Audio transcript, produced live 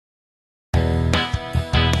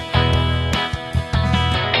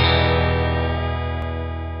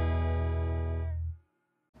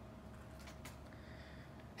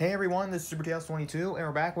Hey everyone, this is SuperTales22, and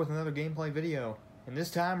we're back with another gameplay video. And this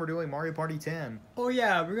time we're doing Mario Party 10. Oh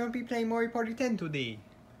yeah, we're gonna be playing Mario Party 10 today.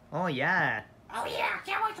 Oh yeah! Oh yeah,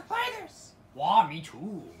 can't wait to play this! Wow, me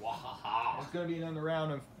too. Wahaha. It's gonna be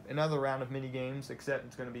another round of mini games, except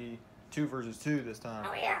it's gonna be 2 versus 2 this time.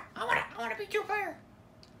 Oh yeah, I wanna be 2-player.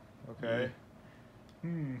 Okay.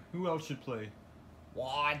 Who else should play? Well,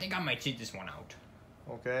 I think I might sit this one out.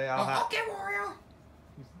 Okay, Okay, Wario.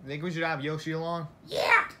 Think we should have Yoshi along?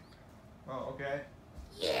 Yeah, Oh, okay.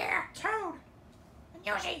 yeah, Toad and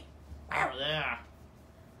Yoshi. Wow. Yeah.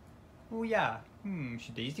 Oh yeah.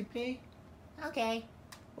 Should Daisy play? Okay.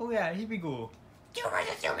 Oh yeah, here we go. 2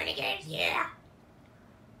 versus 2 mini games. Yeah.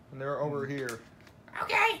 And they're over here.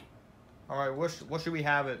 Okay. Alright, what should we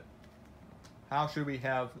have it? How should we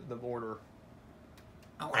have the order?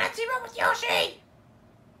 I wanna team up with Yoshi.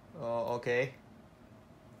 Okay.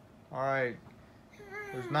 Alright.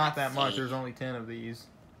 There's not that much, there's only 10 of these.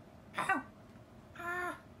 Oh.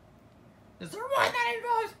 Is there one that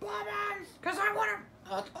involves bomb-bombs? Cause I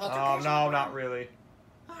wanna. Oh, no, not really.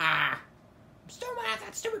 I'm still mad at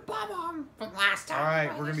that stupid bomb-bomb from last time.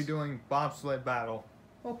 Alright, we're gonna be doing bobsled battle.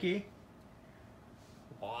 Okay.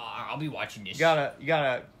 Well, I'll be watching this. You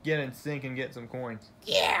gotta get in sync and get some coins.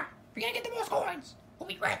 Yeah, we're gonna get the most coins. We'll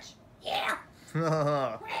be rich. Yeah.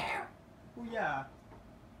 Wow. Oh yeah.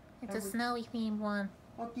 It's a snowy themed one.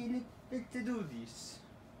 Okay, let's do this.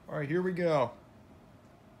 Alright, here we go.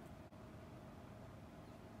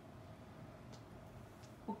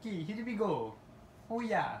 Okay, here we go. Oh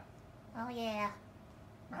yeah. Oh yeah.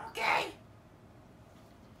 Okay.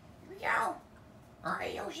 Here we go.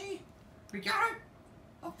 Alright, Yoshi. We gotta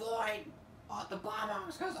avoid the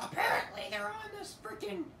bomb-bombs because apparently they're on this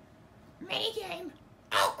freaking mini game.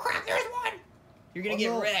 Oh crap, there's one. You're gonna Oh,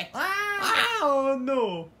 get no. wrecked. Ah! Oh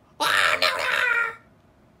no. Oh no,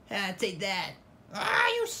 no. Ah, take that. Ah,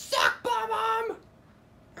 you suck, bomb-bomb.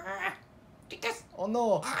 Take this. Oh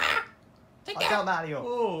no! Ah, take Watch out, that. Mario!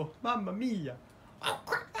 Oh, mamma mia. Oh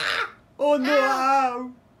crap. Ah. Oh no.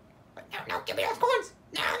 Ow. Ow. No, give me those coins.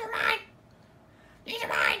 No, they're mine. These are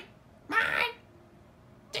mine. Mine.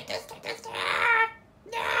 Take this, take this. Ah.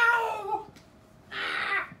 No.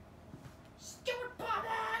 Ah. Stupid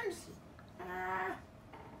bomb-bombs. Ah.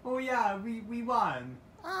 Oh yeah, we won.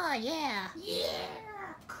 Oh yeah. Yeah.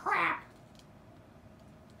 Crap.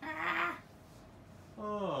 Ah.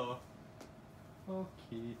 Oh.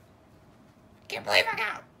 Okay. Can't believe I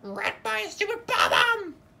got wrecked by a stupid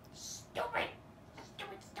bomb-bomb. Stupid.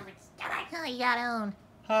 Stupid, stupid, stupid. Oh, you got owned.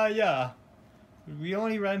 Yeah. We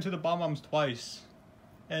only ran into the bomb-bombs twice.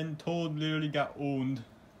 And Toad literally got owned.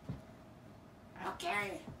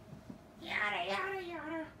 Okay. Yada, yada,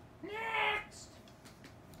 yada. Next.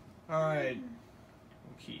 Alright,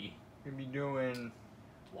 Okay. we're gonna be doing.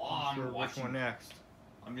 Wow, Sure, which one next?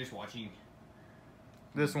 I'm just watching.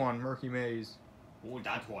 This one, Murky Maze. Oh,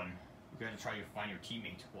 that one. You gotta try to find your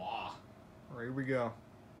teammate. Wow. Alright, here we go.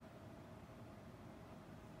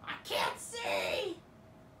 I can't see.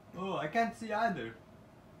 Oh, I can't see either.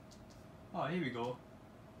 Oh, here we go.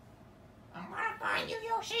 I'm gonna find you,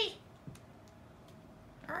 Yoshi.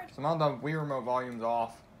 Alright. Somehow the Wii remote volume's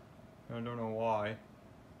off. I don't know why.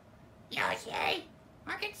 Yoshi,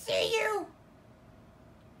 I can see you.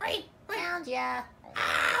 Wait, wait. Found ya.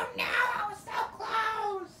 Oh no, I was so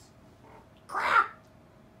close. Crap.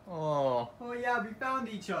 Oh, Oh yeah, we found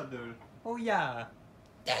each other. Oh yeah.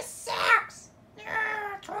 This sucks. 2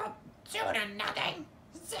 to nothing.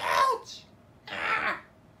 Zilch. Ah.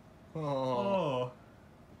 oh. Oh.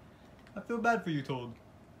 I feel bad for you, Toad.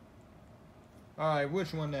 Alright,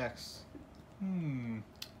 which one next? You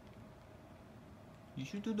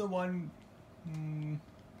should do the one.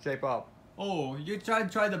 Shape up. Oh, you try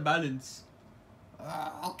the balance.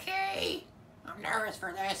 Okay. I'm nervous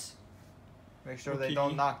for this. Make sure Okay. they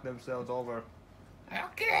don't knock themselves over.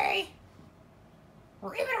 Okay.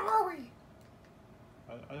 Where even are we?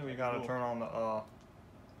 I don't We even gotta know. turn on the Oh,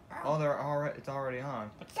 it's already on.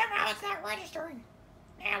 But somehow it's not registering.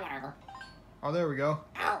 Yeah, whatever. Oh, there we go.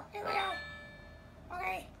 Oh, here we go.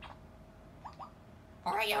 Okay.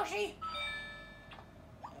 Alright, Yoshi.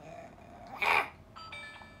 Ah.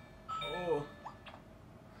 Oh.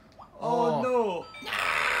 Oh. Oh no.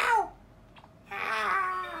 No!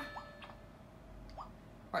 Ah.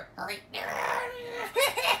 Hurry.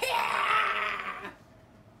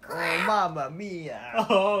 Oh, Crap. mamma mia!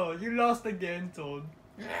 Oh, you lost again, Toad.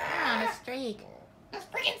 You're on a streak. This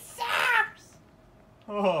freaking sucks!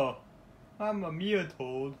 Oh, mamma mia,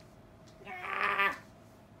 Toad. Ah.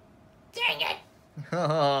 Dang it!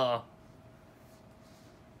 Oh.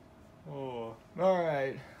 Oh.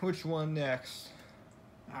 Alright, which one next?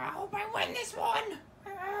 I hope I win this one.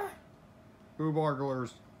 Boo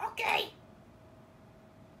barglers. Okay.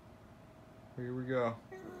 Here we go.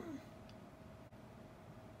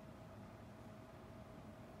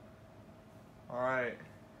 Alright.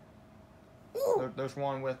 Ooh, There's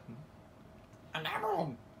one with... an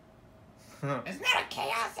emerald. Isn't that a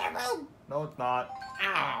chaos emerald? No, it's not.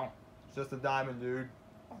 Ow. It's just a diamond, dude.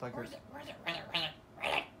 Like Where's there's... it? Where's it? Where's it? Where's it?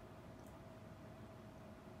 Where's it?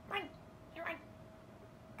 Run. You run.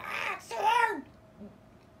 Ah, it's so hard.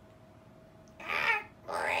 Ah,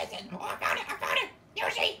 where is it? Oh, I found it. I found it.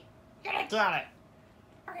 Yoshi, get it. Got it.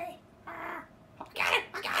 Okay. Ah, I got it.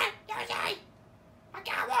 I got it. Yoshi, I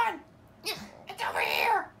got one. It's over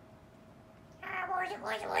here. Ah, where is it?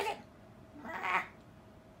 Where is it? Where is it? Ah.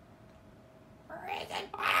 Where is it?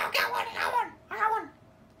 Oh, I got one. I got one. I got one.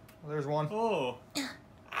 There's one. Oh.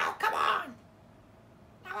 Oh, come on!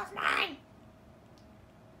 That was mine!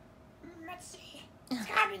 Let's see. It's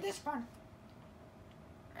gotta be this one.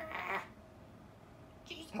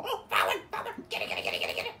 Jeez. Oh, found one! Found one! Get it, get it, get it, get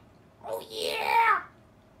it, get it! Oh, yeah!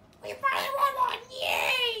 We finally won one!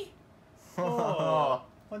 Yay! Oh.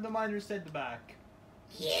 When the miner said back.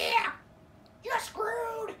 Yeah! You're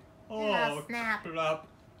screwed! Oh, snap. crap.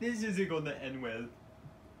 This isn't gonna end well.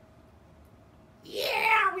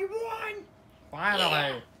 Yeah! We won!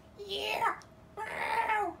 Finally. Yeah!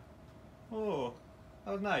 Wow! Oh,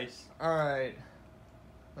 that was nice. Alright.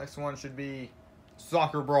 Next one should be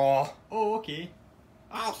Soccer Brawl. Oh, okay.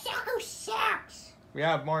 Oh, soccer sucks! We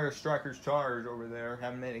have Mario Strikers Charge over there.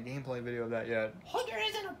 Haven't made a gameplay video of that yet. Oh, there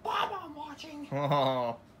isn't a bomb I'm watching.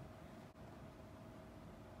 Oh.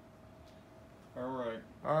 Alright.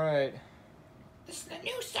 Alright. This is the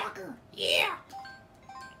new soccer. Yeah.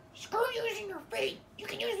 Screw using your feet. You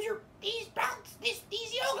can use these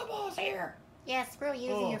yoga balls here. Yeah, screw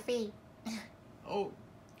using Oh. your feet. Oh,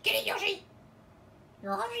 Get it, Yoshi?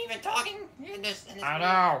 You're hardly even talking in this. I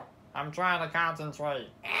know. I'm trying to concentrate.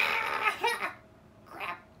 Ah,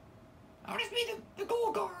 crap. I'll just be the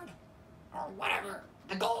goal guard or whatever.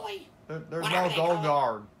 The goalie. There's Whatever no they goal call it.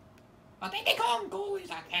 guard. I think they call them goalies.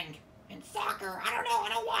 I think in soccer. I don't know. I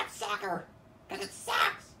don't watch soccer because it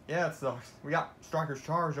sucks. Yeah, it sucks. We got Strikers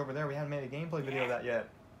Charge over there. We haven't made a gameplay video of that yet.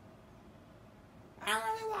 I don't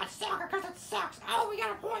really watch soccer because it sucks. Oh, we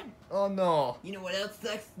got a point. Oh no. You know what else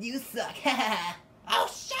sucks? You suck. Oh,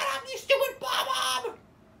 shut up, you stupid bomb!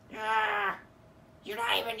 Ah, you're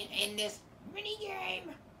not even in this mini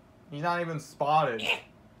game. He's not even spotted. Get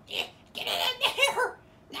it in there!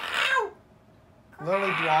 No!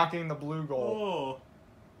 Literally blocking the blue goal.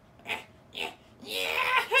 oh. Yeah!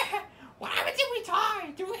 What happens if we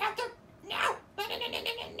tie? Do we have to? No!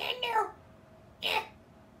 No! Yeah!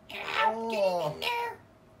 Get it in there!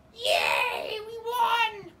 Yay! We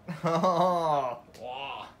won! Oh.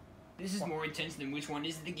 Wow. This is more intense than which one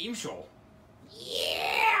is the game show.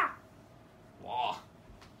 Yeah! Wow.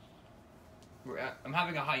 I'm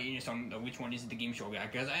having a hiatus on the which one is the game show guy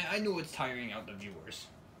because I know it's tiring out the viewers.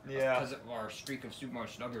 Yeah. Because of our streak of Super Mario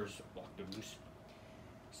Sluggers walkthroughs.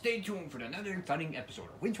 Stay tuned for another exciting episode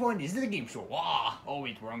of Which One is the Game Show? Wow. Oh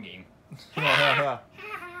wait, wrong game.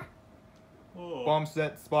 Oh. Bump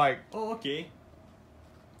set spike. Oh, okay.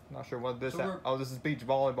 Not sure what this. So we're- Oh, this is beach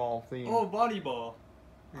volleyball theme. Oh, volleyball.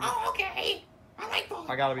 Oh, okay. I like volleyball.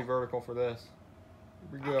 I gotta be vertical for this.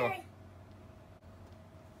 Here we go. Okay.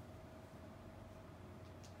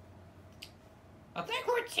 I think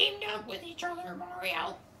we're teamed up with each other,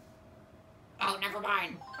 Mario. Oh, never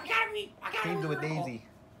mind. I gotta be Teamed with vertical. Daisy.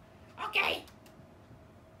 Okay.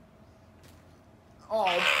 Oh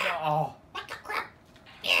no. What the crap?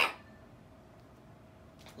 Yeah.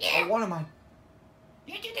 Yeah. Oh, one of my.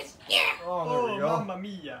 You do this. Yeah. Oh, there Oh, we go. mamma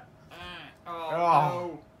mia. Oh,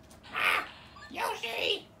 Oh. Ah,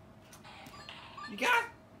 Yoshi. You got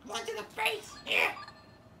one to the face. Yeah.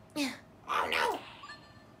 Yeah. Oh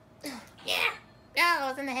no. Yeah. Oh, it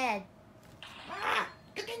was in the head. Ah,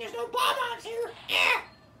 good thing there's no bomb bombs here. Yeah.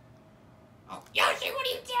 Oh, Yoshi, what are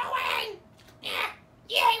you doing? Yeah.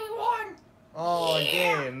 Yay, we won. Oh, Yeah.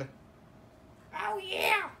 again. Oh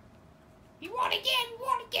yeah. You won again. We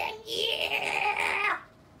won again. Yeah.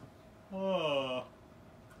 Oh.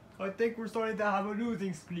 I think we're starting to have a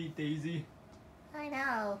losing streak, Daisy. I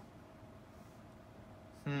know.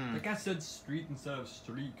 Hmm. I think I said street instead of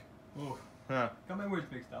streak. Oh, Huh. got my words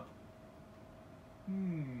mixed up.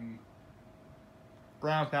 Hmm.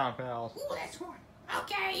 Ground pound pals. Ooh, this one.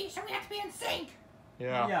 Okay, so we have to be in sync.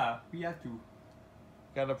 Yeah. Yeah, we have to.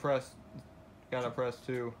 Gotta press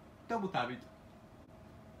 2. Double tap it.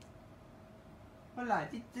 Alright,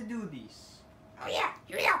 let's do this. Oh yeah,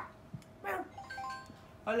 here we go. Boom.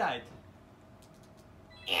 Alright.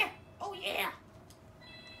 Yeah. Oh yeah.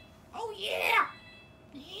 Oh yeah.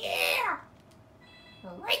 Yeah.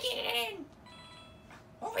 Raking it in.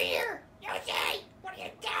 Over here. Yoshi, what are you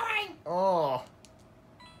doing? Oh.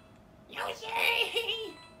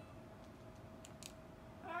 Yoshi!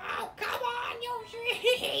 Oh, come on,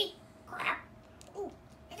 Yoshi! Crap. Ooh,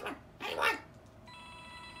 anyone? Anyone?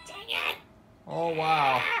 Dang it! Oh,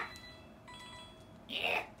 wow.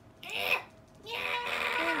 Yeah, yeah, yeah.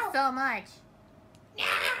 Thanks so much.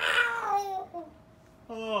 No!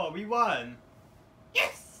 Oh, we won.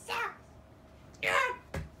 Yes, sir! Yeah!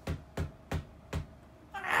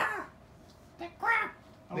 Ah! The crap!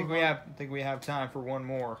 I think we have time for one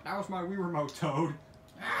more. That was my Wii remote, Toad.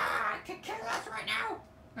 Ah! I could kill us right now!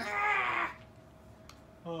 Ah!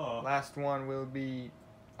 Oh. Last one will be,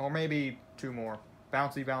 or maybe two more.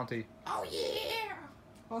 Bouncy Bounty. Oh, yeah!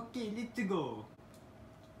 Okay, let's go.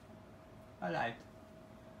 Alright.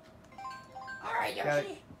 Alright, Got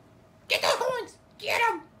Yoshi! Get those coins! Get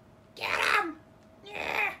them! Get them!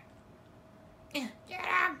 Yeah! Get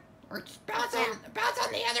them! Or just bounce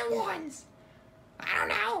on the other ones! I don't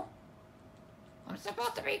know! I'm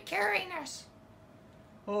supposed to be carrying this!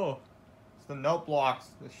 Oh. It's the note blocks,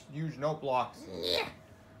 the huge note blocks. Yeah!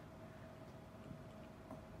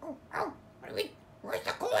 Oh! Where's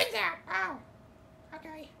the coins at? Oh!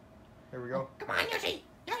 Okay. Here we go. Come on, Yoshi!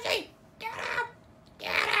 Yoshi! Get him!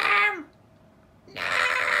 Get him! No!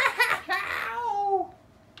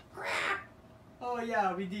 Crap! Oh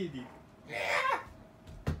yeah, we did it. Yeah!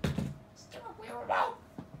 Still a Wii remote!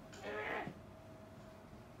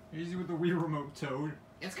 Easy with the Wii remote, Toad.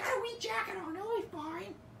 It's got a Wii jacket on, it'll be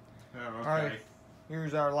fine. Oh, okay. Alright,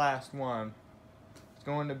 here's our last one. It's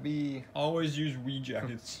going to be, Always use Wii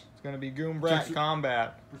jackets. it's going to be Goombrat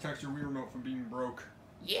Combat. Protects your Wii remote from being broke.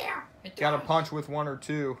 Yeah, it does. Gotta punch with one or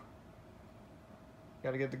two.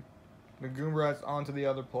 Gotta get the Goombrats onto the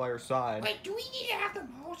other player's side. Wait, do we need to have the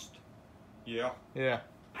most? Yeah. Yeah.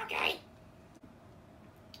 Okay.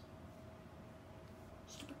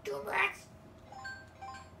 Stupid Goombats.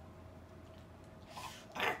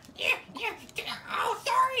 Yeah. Oh,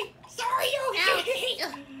 sorry. Sorry, Yoshi.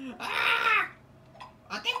 Ah!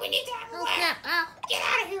 I think we need to have Oh, left. snap. Oh, Get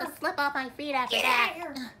out of here. I'll slip off my feet after Get that.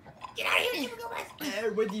 out of here. Get out of here, stupid Goombats.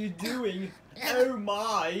 Oh, what are you doing? Oh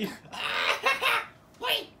my.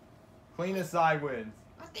 Wait, Cleanest side wins.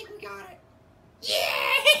 I think we got it.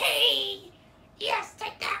 Yay! Yes,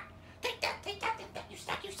 take that. Take that. You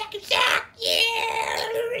suck.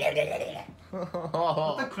 Yeah!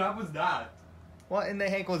 What the crap was that? What in the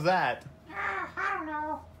heck was that? I don't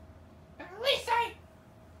know. At least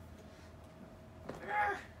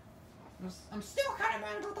I'm still kind of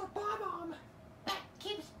mad about the bomb that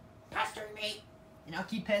keeps pestering me. And I'll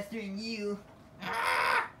keep pestering you.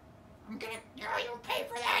 I'm gonna. You'll pay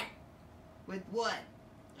for that. With what?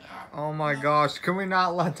 Oh my gosh, can we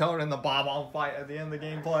not let Toad and the Bob-omb fight at the end of the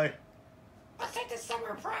gameplay? Let's take this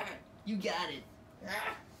somewhere private. You got it.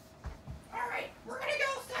 Alright, we're gonna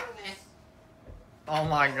go settle this. Oh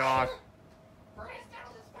my gosh. We're gonna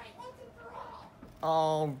settle this fight once and for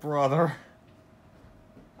all. Oh, brother.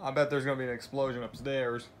 I bet there's gonna be an explosion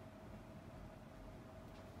upstairs.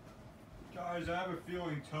 Guys, I have a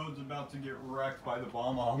feeling Toad's about to get wrecked by the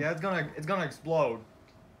bomb. Yeah, it's gonna explode.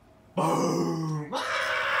 Boom!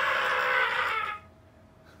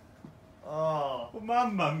 Oh.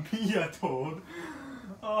 Mamma mia, Toad.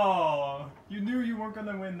 Oh, you knew you weren't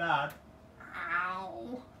gonna win that.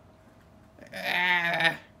 Ow.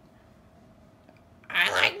 I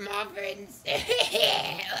like muffins.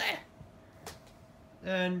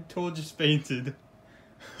 And Toad just fainted.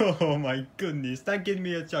 Oh my goodness, that gave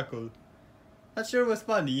me a chuckle. That sure was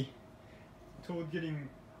funny. Toad getting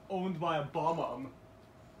owned by a bomb.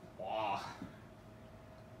 Wow.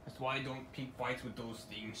 That's why I don't pick fights with those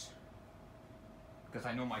things. Because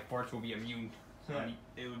I know my farts will be immune. Yeah.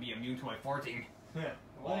 It would be immune to my farting. Yeah.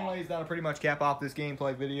 Well, anyways, that'll pretty much cap off this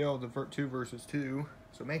gameplay video of the 2 versus 2.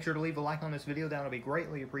 So make sure to leave a like on this video. That'll be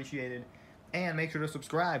greatly appreciated. And make sure to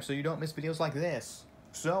subscribe so you don't miss videos like this.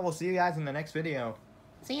 So we'll see you guys in the next video.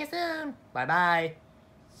 See you soon. Bye-bye.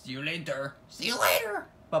 See you later. See you later.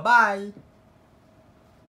 Bye bye.